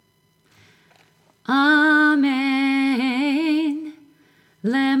אמן.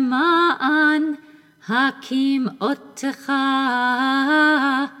 למען הקים אותך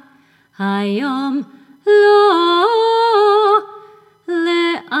היום לא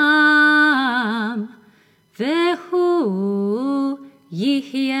לעם, והוא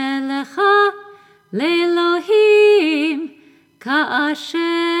יהיה לך לאלוהים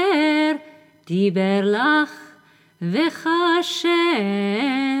כאשר דיבר לך וכאשר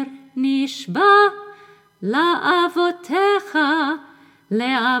נשבע לאבותיך,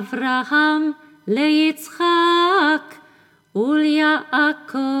 לאברהם, ליצחק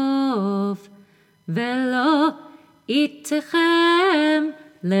וליעקב, ולא איתכם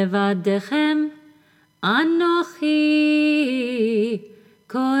לבדכם. אנוכי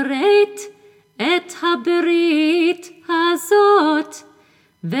קוראת את הברית הזאת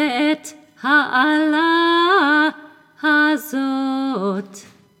ואת העלה הזאת,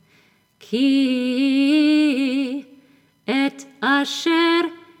 כי את אשר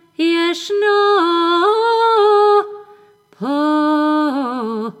ישנו פה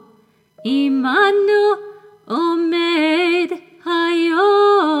עמנו עומד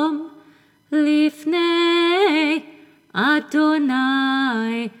היום לפני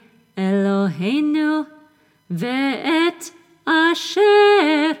אדוני אלוהינו, ואת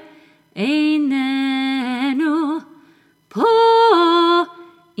אשר